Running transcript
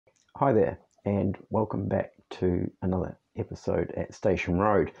Hi there, and welcome back to another episode at Station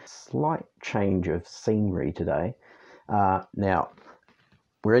Road. Slight change of scenery today. Now,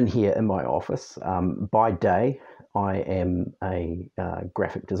 we're in here in my office. By day, I am a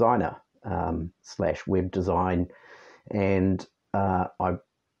graphic designer slash web design, and I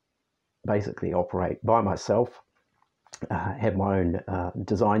basically operate by myself. Have my own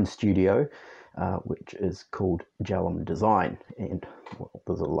design studio, which is called Jellum Design, and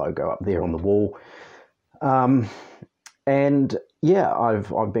there's a logo up there on the wall. And yeah,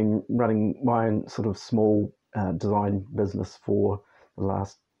 I've been running my own sort of small design business for the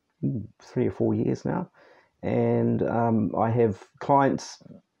last 3 or 4 years now, and I have clients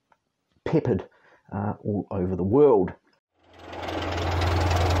peppered all over the world.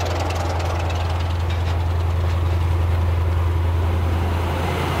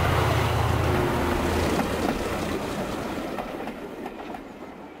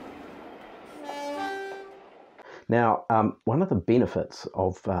 Now, one of the benefits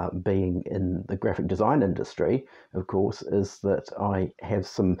of being in the graphic design industry, of course, is that I have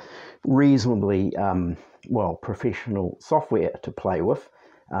some reasonably, professional software to play with,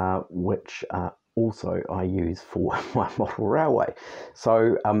 which also I use for my model railway.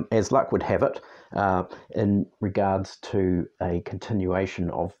 So, as luck would have it, in regards to a continuation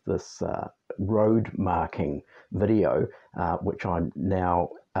of this road marking video, which I'm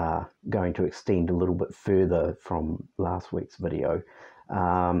now going to extend a little bit further from last week's video,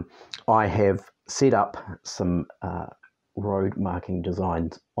 I have set up some road marking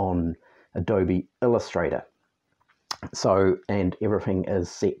designs on Adobe Illustrator. So, and everything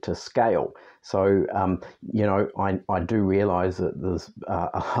is set to scale. So, I do realize that there's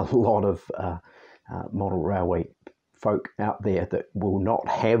a lot of model railway folk out there that will not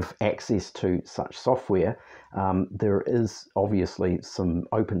have access to such software. There is obviously some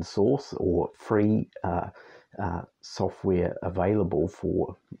open source or free software available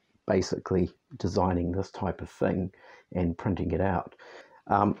for basically designing this type of thing and printing it out.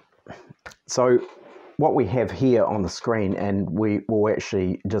 So what we have here on the screen, and we will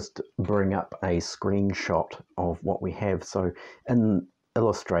actually just bring up a screenshot of what we have. So in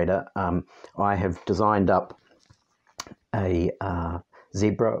Illustrator, I have designed up a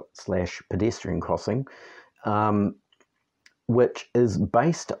zebra / pedestrian crossing, which is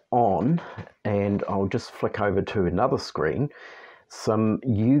based on, and I'll just flick over to another screen, some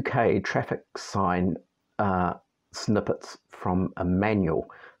UK traffic sign snippets from a manual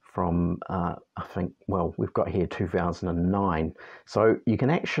from we've got here 2009. So you can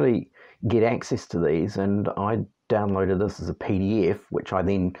actually get access to these, and I downloaded this as a PDF, which I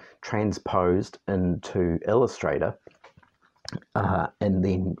then transposed into Illustrator, and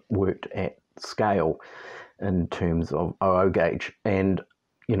then worked at scale in terms of OO gauge. And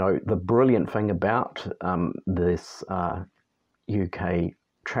the brilliant thing about this UK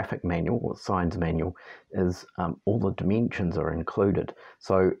traffic manual or signs manual is all the dimensions are included,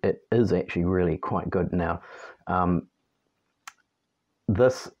 so it is actually really quite good. Now,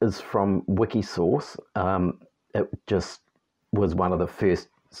 this is from Wikisource. It just was one of the first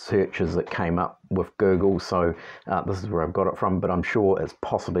searches that came up with Google, so this is where I've got it from, but I'm sure it's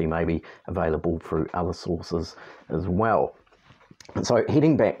possibly maybe available through other sources as well. So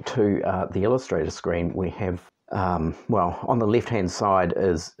heading back to the Illustrator screen, we have on the left hand side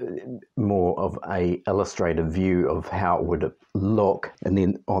is more of a illustrative view of how it would look, and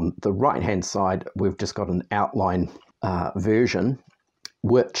then on the right hand side we've just got an outline version,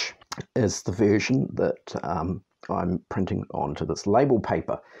 which is the version that I'm printing onto this label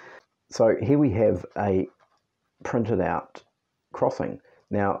paper. So here we have a printed out crossing.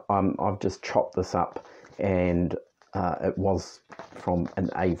 Now I've just chopped this up, and it was from an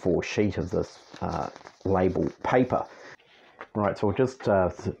A4 sheet of this label paper. Right, so I'll just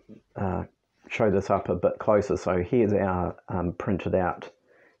show this up a bit closer. So here's our printed out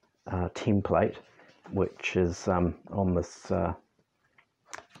template, which is on this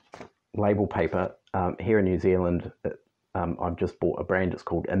label paper. Here in New Zealand, I've just bought a brand. It's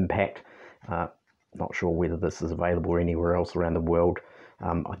called Impact. Not sure whether this is available anywhere else around the world.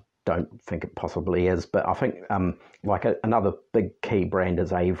 I don't think it possibly is, but I think another big key brand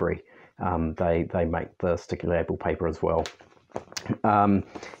is Avery. They make the sticky label paper as well.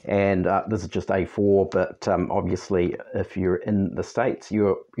 And this is just A4, but obviously if you're in the States,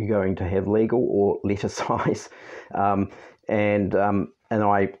 you're going to have legal or letter size. And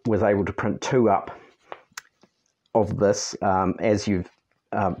I was able to print 2 up of this. As you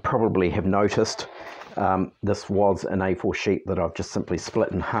probably have noticed, this was an A4 sheet that I've just simply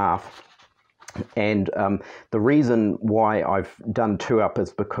split in half And the reason why I've done 2-up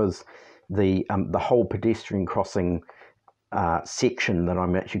is because the whole pedestrian crossing section that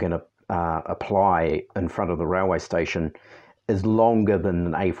I'm actually going to apply in front of the railway station is longer than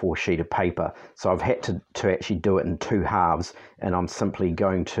an A4 sheet of paper. So I've had to actually do it in 2 halves, and I'm simply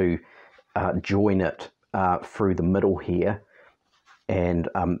going to join it through the middle here, and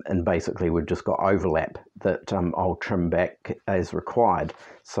basically we've just got overlap that I'll trim back as required.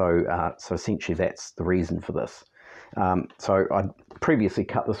 So essentially that's the reason for this. So I previously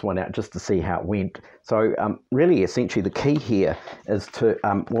cut this one out just to see how it went. So really essentially the key here is to,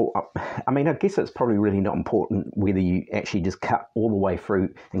 well, I mean, I guess it's probably really not important whether you actually just cut all the way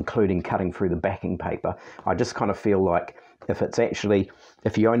through, including cutting through the backing paper. I just kind of feel like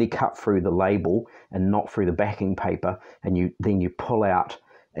if you only cut through the label and not through the backing paper, and then you pull out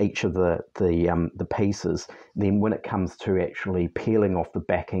each of the pieces, then when it comes to actually peeling off the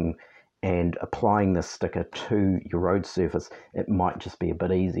backing and applying the sticker to your road surface, it might just be a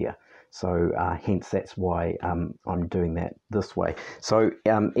bit easier. So hence that's why I'm doing that this way. So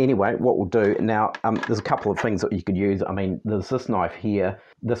anyway, what we'll do now, there's a couple of things that you could use. I mean, there's this knife here.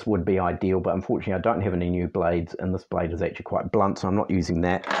 This would be ideal, but unfortunately I don't have any new blades, and this blade is actually quite blunt, so I'm not using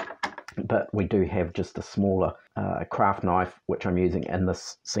that. But we do have just a smaller craft knife, which I'm using, and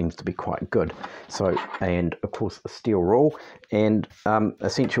this seems to be quite good. So, and of course a steel rule, and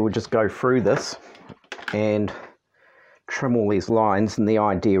essentially we'll just go through this and trim all these lines. And the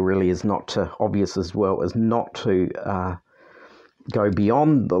idea really is not to, obvious as well, is not to go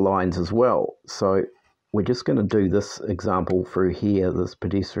beyond the lines as well. So we're just going to do this example through here, this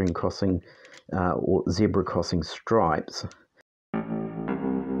pedestrian crossing or zebra crossing stripes.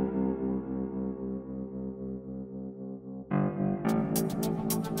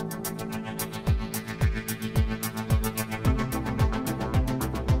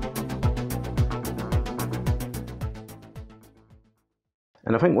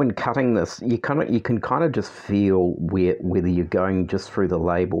 And I think when cutting this, you can kind of just feel whether you're going just through the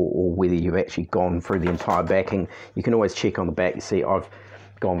label or whether you've actually gone through the entire backing. You can always check on the back. You see, I've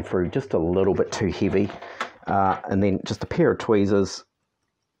gone through just a little bit too heavy, and then just a pair of tweezers.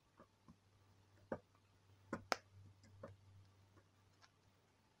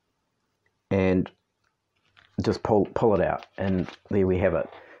 And just pull it out, and there we have it.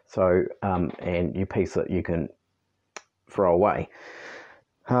 So, and your piece that you can throw away.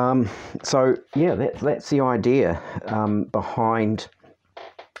 So yeah, that's the idea behind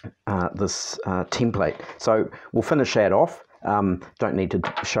this template. So we'll finish that off. Don't need to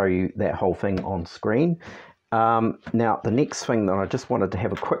show you that whole thing on screen. Now the next thing that I just wanted to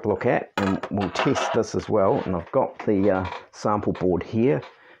have a quick look at, and we'll test this as well, and I've got the sample board here.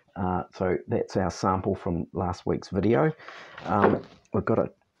 So that's our sample from last week's video. We've got a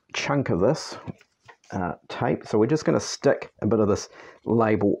chunk of this tape, so we're just going to stick a bit of this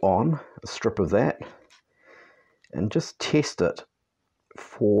label on, a strip of that, and just test it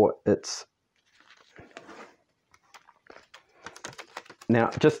for its, now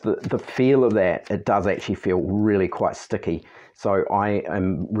just the feel of that. It does actually feel really quite sticky, so I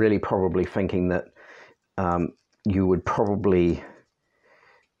am really probably thinking that you would probably,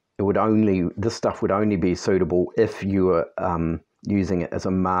 this stuff would only be suitable if you were using it as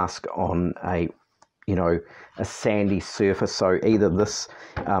a mask on a sandy surface. So either this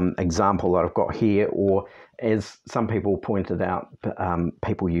example that I've got here, or as some people pointed out,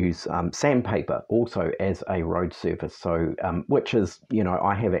 people use sandpaper also as a road surface. So which is,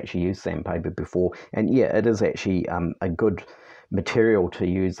 I have actually used sandpaper before, and yeah, it is actually a good material to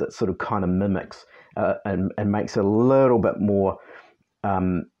use that sort of kind of mimics and makes it a little bit more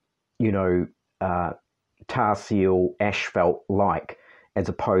tar seal, asphalt like, as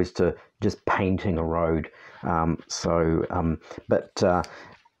opposed to just painting a road. But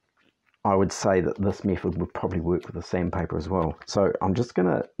I would say that this method would probably work with the sandpaper as well. So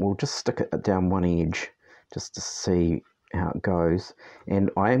we'll just stick it down one edge just to see how it goes.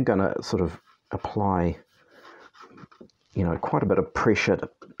 And I am gonna sort of apply, quite a bit of pressure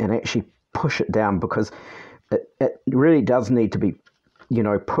and actually push it down, because it really does need to be,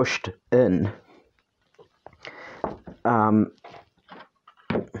 pushed in.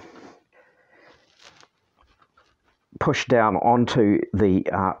 Push down onto the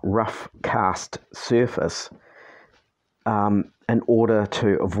rough cast surface in order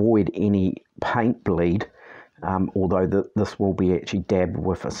to avoid any paint bleed, although this will be actually dabbed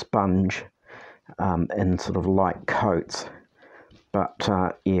with a sponge in sort of light coats. But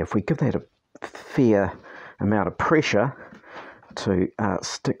yeah, if we give that a fair amount of pressure to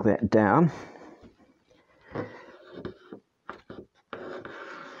stick that down,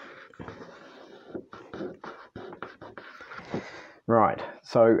 Right,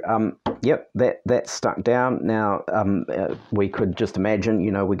 so yep, that's stuck down. Now we could just imagine,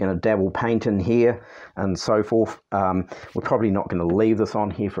 you know, we're going to dabble paint in here and so forth. We're probably not going to leave this on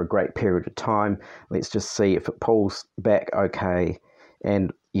here for a great period of time. Let's just see if it pulls back okay,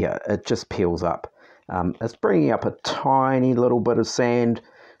 and yeah, it just peels up. It's bringing up a tiny little bit of sand,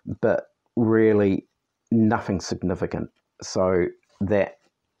 but really nothing significant. So that,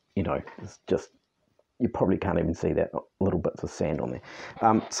 you know, it's just, you probably can't even see that little bits of sand on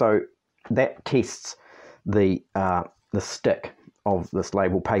there. So that tests the stick of this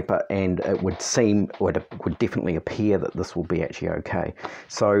label paper, and it would seem, or it would definitely appear that this will be actually okay.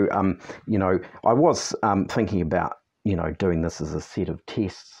 So, you know, I was thinking about, you know, doing this as a set of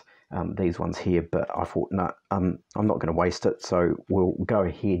tests, these ones here, but I thought, no, I'm not going to waste it. So we'll go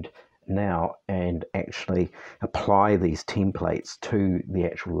ahead now and actually apply these templates to the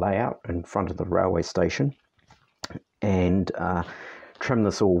actual layout in front of the railway station, and trim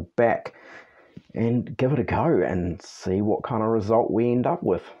this all back and give it a go and see what kind of result we end up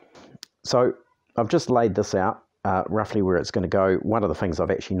with. So I've just laid this out roughly where it's going to go. One of the things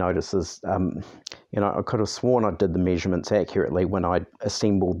I've actually noticed is, you know, I could have sworn I did the measurements accurately when I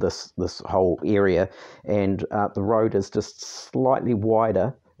assembled this whole area, and the road is just slightly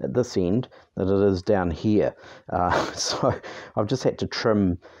wider at this end than it is down here. So I've just had to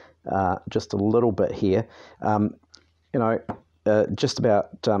trim just a little bit here. You know, just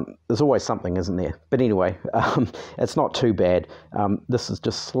about, there's always something, isn't there? But anyway, it's not too bad. This is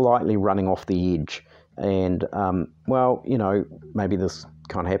just slightly running off the edge, and well, you know, maybe this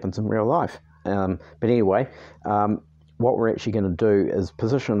kind of happens in real life. But anyway, what we're actually going to do is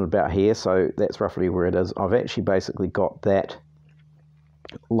position it about here, so that's roughly where it is. I've actually basically got that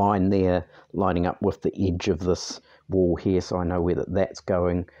line there lining up with the edge of this wall here, so I know where that's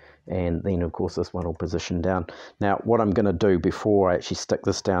going, and then of course this one will position down. Now what I'm going to do before I actually stick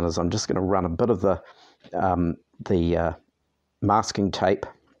this down is I'm just going to run a bit of the masking tape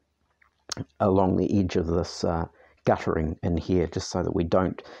along the edge of this guttering in here, just so that we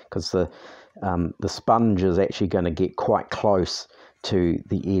don't, because the sponge is actually going to get quite close to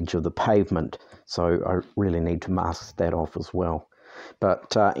the edge of the pavement, so I really need to mask that off as well.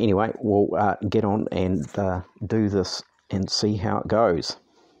 But anyway, we'll get on and do this and see how it goes.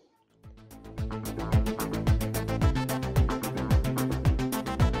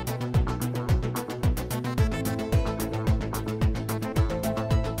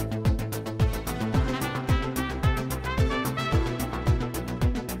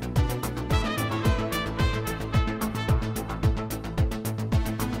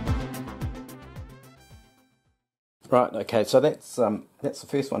 Right, okay, so that's the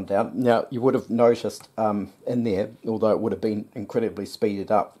first one down. Now, you would have noticed in there, although it would have been incredibly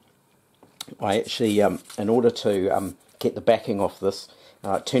speeded up, I actually, in order to get the backing off this,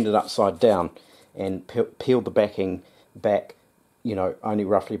 turned it upside down and peeled the backing back, you know, only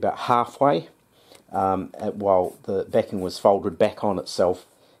roughly about halfway, while the backing was folded back on itself,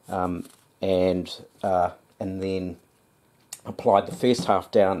 and then applied the first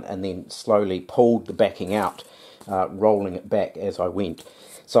half down and then slowly pulled the backing out, rolling it back as I went.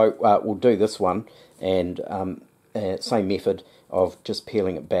 So we'll do this one, and same method of just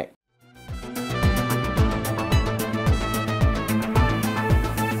peeling it back.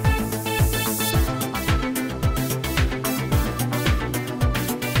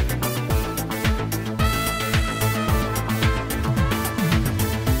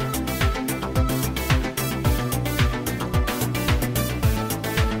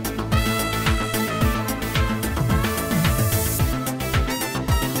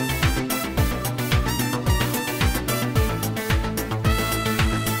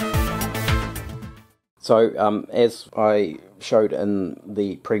 So as I showed in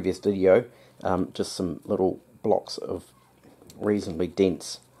the previous video, just some little blocks of reasonably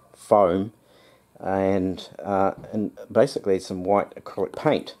dense foam and basically some white acrylic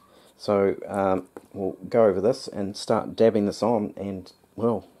paint. So we'll go over this and start dabbing this on, and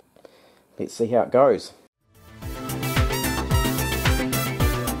well, let's see how it goes.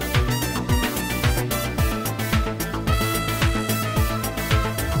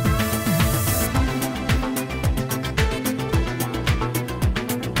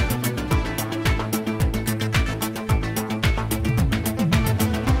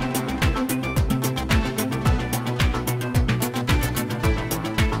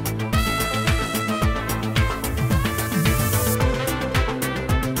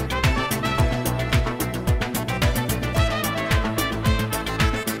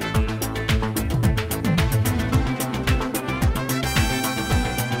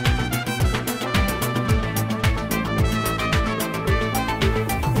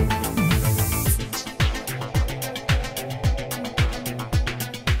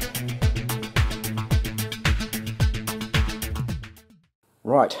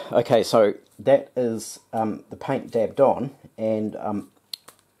 Right, okay, so that is the paint dabbed on, and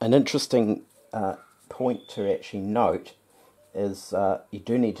an interesting point to actually note is you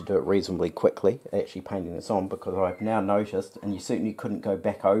do need to do it reasonably quickly, actually painting this on, because I've now noticed, and you certainly couldn't go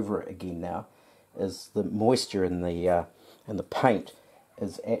back over it again now, is the moisture in the paint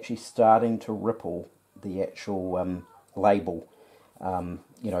is actually starting to ripple the actual label.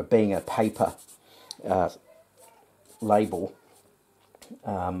 You know, being a paper label,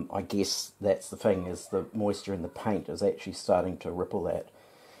 I guess that's the thing, is the moisture in the paint is actually starting to ripple that.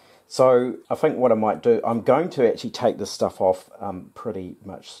 So I think what I might do, I'm going to actually take this stuff off pretty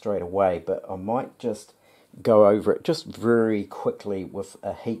much straight away, but I might just go over it just very quickly with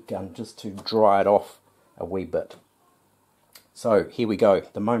a heat gun just to dry it off a wee bit. So here we go,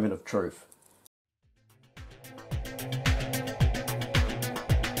 the moment of truth.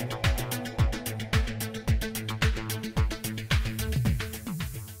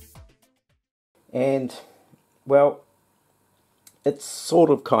 And, well, it's sort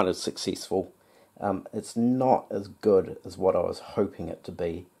of kind of successful. It's not as good as what I was hoping it to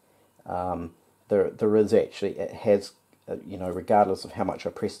be. There is actually, it has, you know, regardless of how much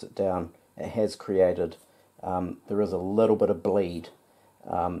I pressed it down, it has created, there is a little bit of bleed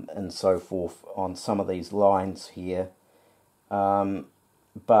and so forth on some of these lines here.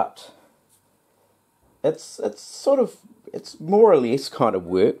 But it's sort of, it's more or less kind of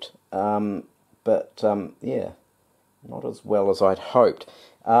worked. But yeah, not as well as I'd hoped.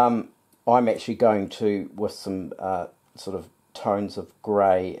 I'm actually going to, with some sort of tones of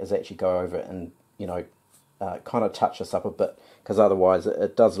grey, is actually go over it and, you know, kind of touch this up a bit, because otherwise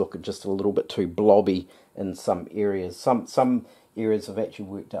it does look just a little bit too blobby in some areas. Some areas have actually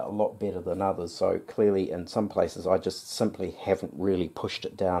worked out a lot better than others, so clearly in some places I just simply haven't really pushed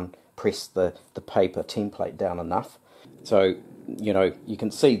it down, pressed the paper template down enough. So, you know, you can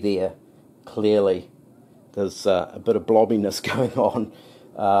see there, clearly there's a bit of blobbiness going on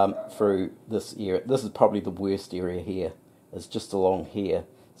through this area. This is probably the worst area here, is just along here.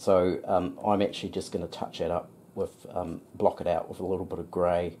 So I'm actually just going to touch that up with, block it out with a little bit of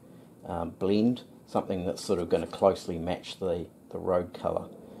grey blend, something that's sort of going to closely match the road colour.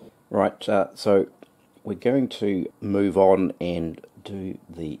 Right, so we're going to move on and do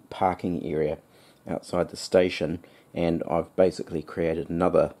the parking area outside the station, and I've basically created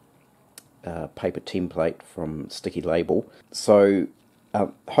another paper template from Sticky Label. So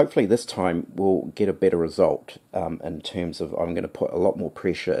hopefully this time we'll get a better result in terms of, I'm going to put a lot more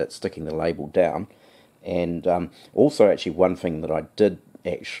pressure at sticking the label down. And also actually one thing that I did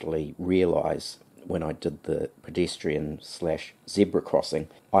actually realise when I did the pedestrian / zebra crossing,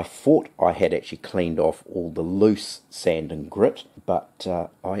 I thought I had actually cleaned off all the loose sand and grit, but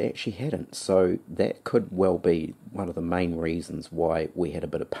I actually hadn't. So that could well be one of the main reasons why we had a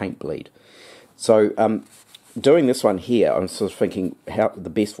bit of paint bleed. So doing this one here, I'm sort of thinking how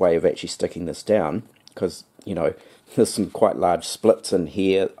the best way of actually sticking this down, because, you know, there's some quite large splits in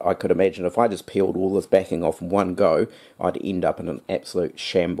here. I could imagine if I just peeled all this backing off in one go, I'd end up in an absolute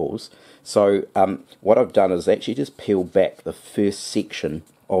shambles. So what I've done is actually just peel back the first section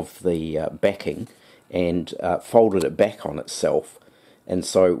of the backing and folded it back on itself. And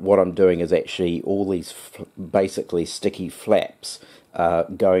so what I'm doing is actually all these basically sticky flaps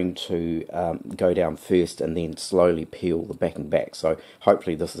going to go down first and then slowly peel the backing back. So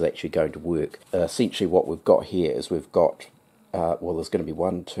hopefully this is actually going to work. Essentially what we've got here is we've got, well, there's going to be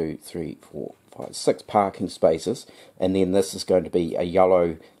 1, 2, 3, 4, 5, 6 parking spaces, and then this is going to be a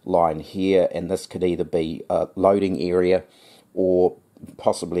yellow line here, and this could either be a loading area or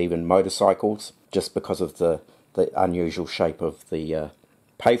possibly even motorcycles, just because of the unusual shape of the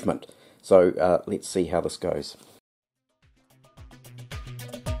pavement. So let's see how this goes.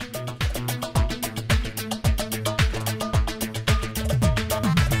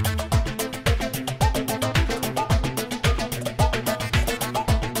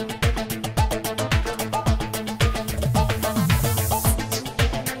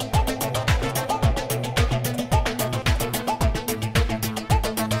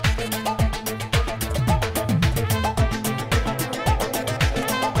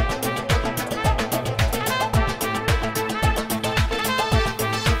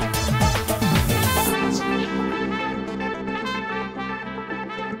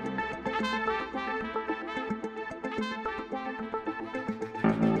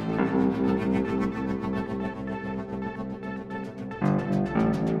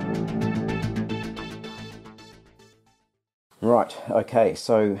 Right, okay,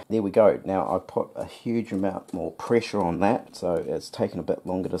 so there we go. Now I put a huge amount more pressure on that, so it's taken a bit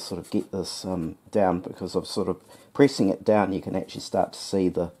longer to sort of get this down, because of sort of pressing it down you can actually start to see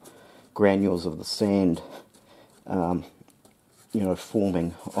the granules of the sand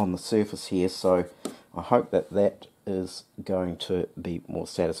forming on the surface here. So I hope that that is going to be more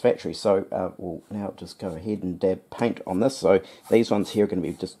satisfactory. So we'll now just go ahead and dab paint on this. So these ones here are going to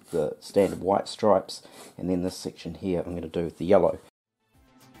be just the standard white stripes, and then this section here I'm going to do with the yellow.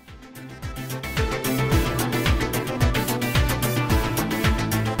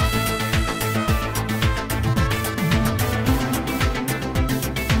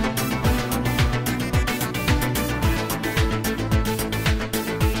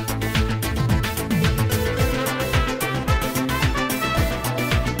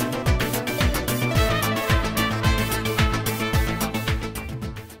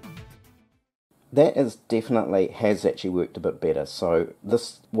 That has actually worked a bit better. So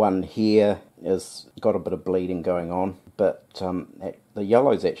this one here has got a bit of bleeding going on, but the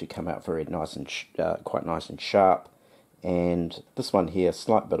yellow's actually come out very nice and quite nice and sharp, and this one here,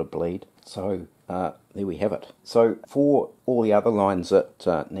 slight bit of bleed. So there we have it. So for all the other lines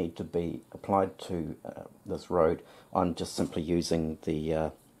that need to be applied to this road, I'm just simply using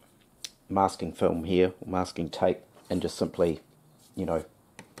the masking film here, or masking tape, and just simply,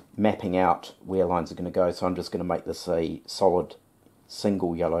 mapping out where lines are going to go. So I'm just going to make this a solid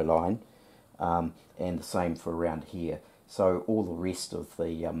single yellow line, and the same for around here. So all the rest of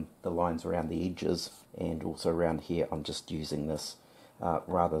the lines around the edges and also around here, I'm just using this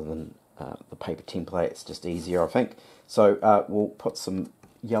rather than the paper template. It's just easier, I think. So we'll put some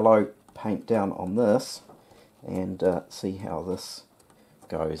yellow paint down on this and see how this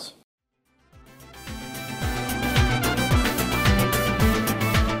goes.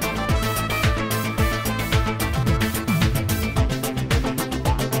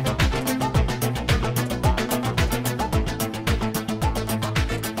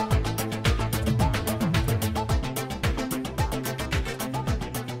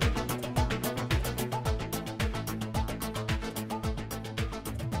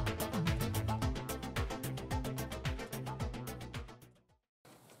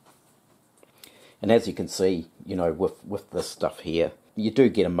 And as you can see, with this stuff here, you do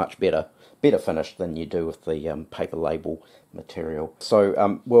get a much better finish than you do with the paper label material.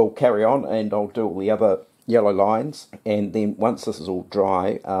 So we'll carry on, and I'll do all the other yellow lines, and then once this is all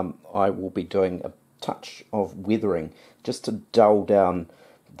dry, I will be doing a touch of weathering just to dull down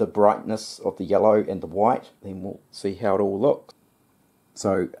the brightness of the yellow and the white. Then we'll see how it all looks.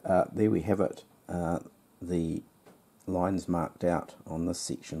 So there we have it, the lines marked out on this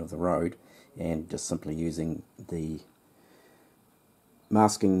section of the road, and just simply using the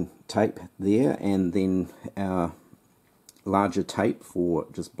masking tape there, and then our larger tape for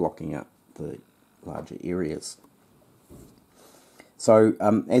just blocking out the larger areas. So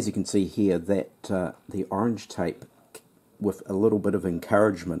as you can see here, that the orange tape, with a little bit of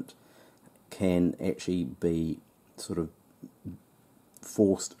encouragement, can actually be sort of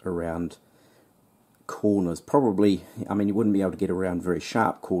forced around corners. Probably, I mean, you wouldn't be able to get around very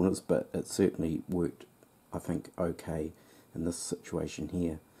sharp corners, but it certainly worked, I think, okay in this situation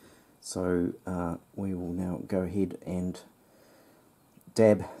here. So we will now go ahead and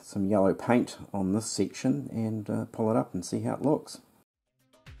dab some yellow paint on this section and pull it up and see how it looks.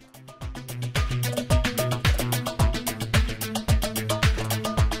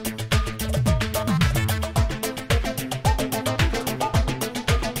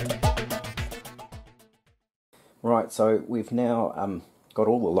 Right, so we've now got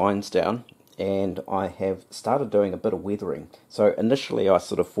all the lines down, and I have started doing a bit of weathering. So initially I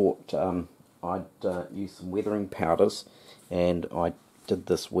sort of thought I'd use some weathering powders, and I did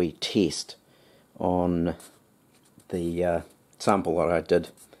this wee test on the sample that I did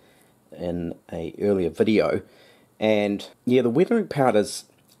in a earlier video, and yeah, the weathering powders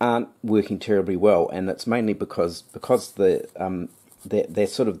aren't working terribly well, and it's mainly because they're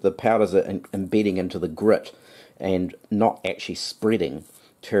sort of, the powders are embedding into the grit and not actually spreading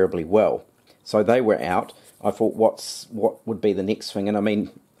terribly well. So they were out. I thought, what would be the next thing? And I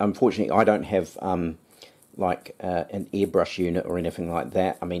mean, unfortunately, I don't have like an airbrush unit or anything like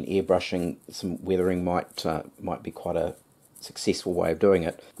that. I mean, airbrushing some weathering might be quite a successful way of doing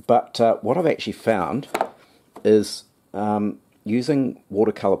it. But what I've actually found is using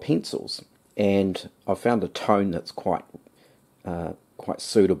watercolor pencils, and I found a tone that's quite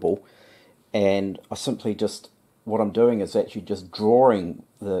suitable. And I simply just, what I'm doing is actually just drawing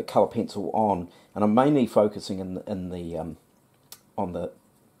the colour pencil on, and I'm mainly focusing on the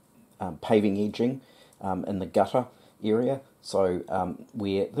paving edging in the gutter, area, so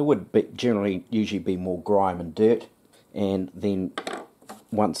where there would be usually be more grime and dirt, and then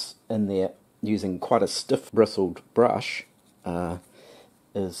once in there, using quite a stiff bristled brush,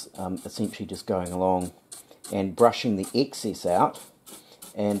 is essentially just going along and brushing the excess out,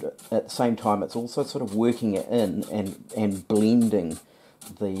 and at the same time it's also sort of working it in and blending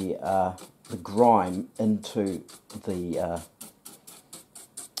the grime into the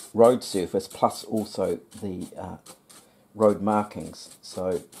road surface, plus also the road markings.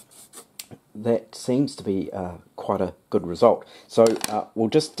 So that seems to be quite a good result. So I'll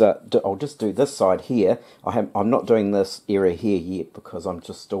just do this side here. I'm not doing this area here yet because I'm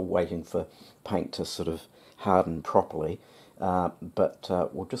just still waiting for paint to sort of harden properly. But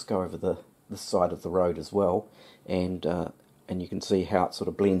we'll just go over this side of the road as well, and you can see how it sort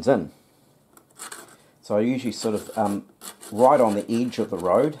of blends in. So I usually sort of right on the edge of the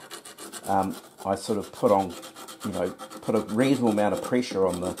road, I sort of put a reasonable amount of pressure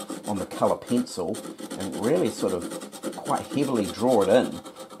on the colour pencil and really sort of quite heavily draw it in.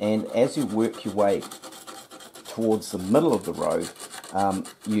 And as you work your way towards the middle of the road,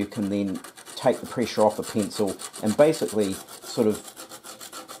 you can then take the pressure off the pencil and basically sort of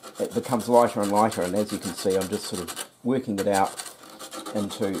it becomes lighter and lighter, and as you can see I'm just sort of working it out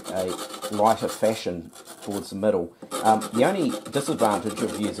into a lighter fashion towards the middle. The only disadvantage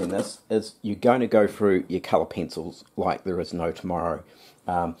of using this is you're going to go through your colour pencils like there is no tomorrow,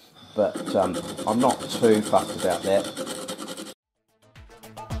 but I'm not too fussed about that.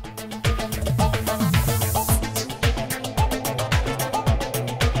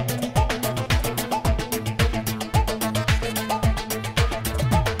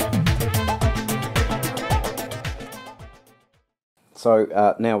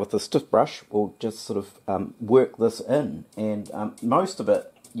 So now with the stiff brush, we'll just sort of work this in, and most of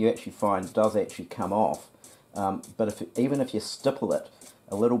it you actually find does actually come off, but even if you stipple it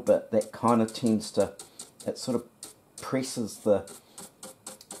a little bit, that kind of tends to, it sort of presses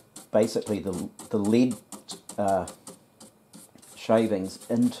basically the lead shavings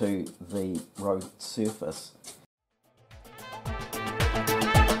into the road surface.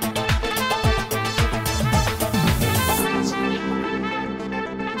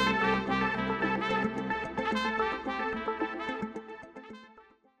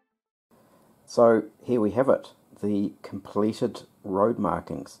 So here we have it, the completed road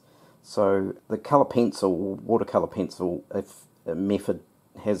markings. So the colour pencil, watercolour pencil method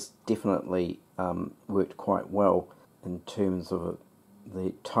has definitely worked quite well in terms of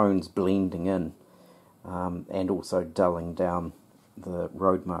the tones blending in and also dulling down the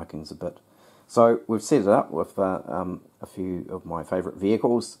road markings a bit. So we've set it up with a few of my favourite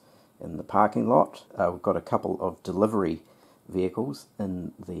vehicles in the parking lot. We've got a couple of delivery vehicles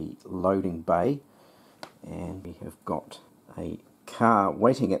in the loading bay, and we have got a car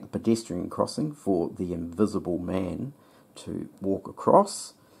waiting at the pedestrian crossing for the invisible man to walk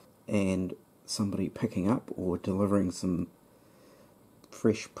across, and somebody picking up or delivering some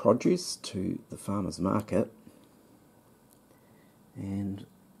fresh produce to the farmer's market, and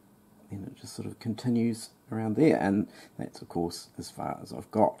then it just sort of continues around there, and that's of course as far as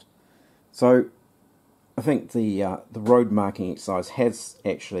I've got. So I think the road marking exercise has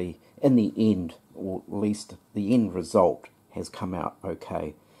actually, in the end, or at least the end result, has come out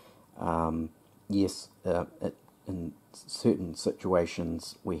okay. Yes, in certain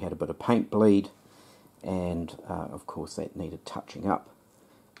situations we had a bit of paint bleed, and of course that needed touching up.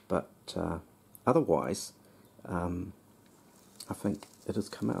 But otherwise, I think it has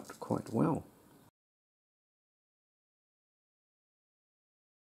come out quite well.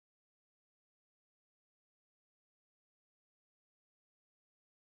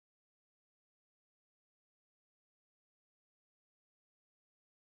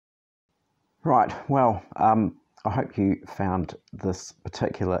 Right, well, I hope you found this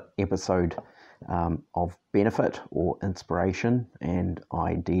particular episode of benefit or inspiration and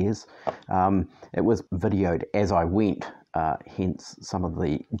ideas. It was videoed as I went, hence some of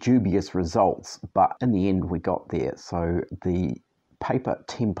the dubious results, but in the end we got there. So the paper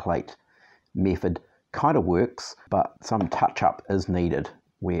template method kind of works, but some touch-up is needed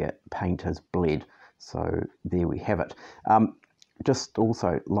where paint has bled. So there we have it. Just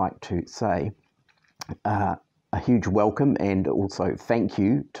also like to say a huge welcome and also thank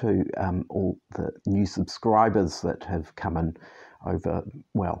you to all the new subscribers that have come in over,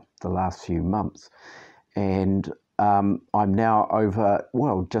 well, the last few months. And I'm now over,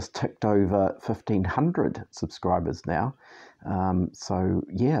 well, just ticked over 1,500 subscribers now. So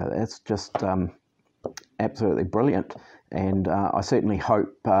yeah, it's just absolutely brilliant. And I certainly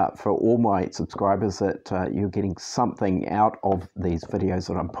hope for all my subscribers that you're getting something out of these videos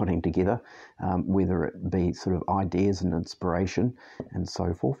that I'm putting together, whether it be sort of ideas and inspiration and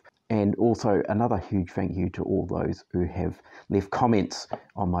so forth. And also another huge thank you to all those who have left comments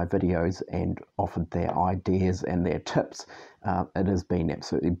on my videos and offered their ideas and their tips. It has been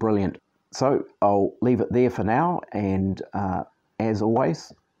absolutely brilliant. So I'll leave it there for now, and as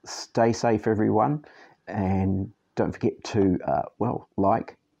always, stay safe everyone, and don't forget to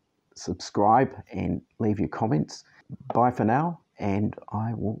like, subscribe and leave your comments. Bye for now, and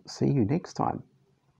I will see you next time.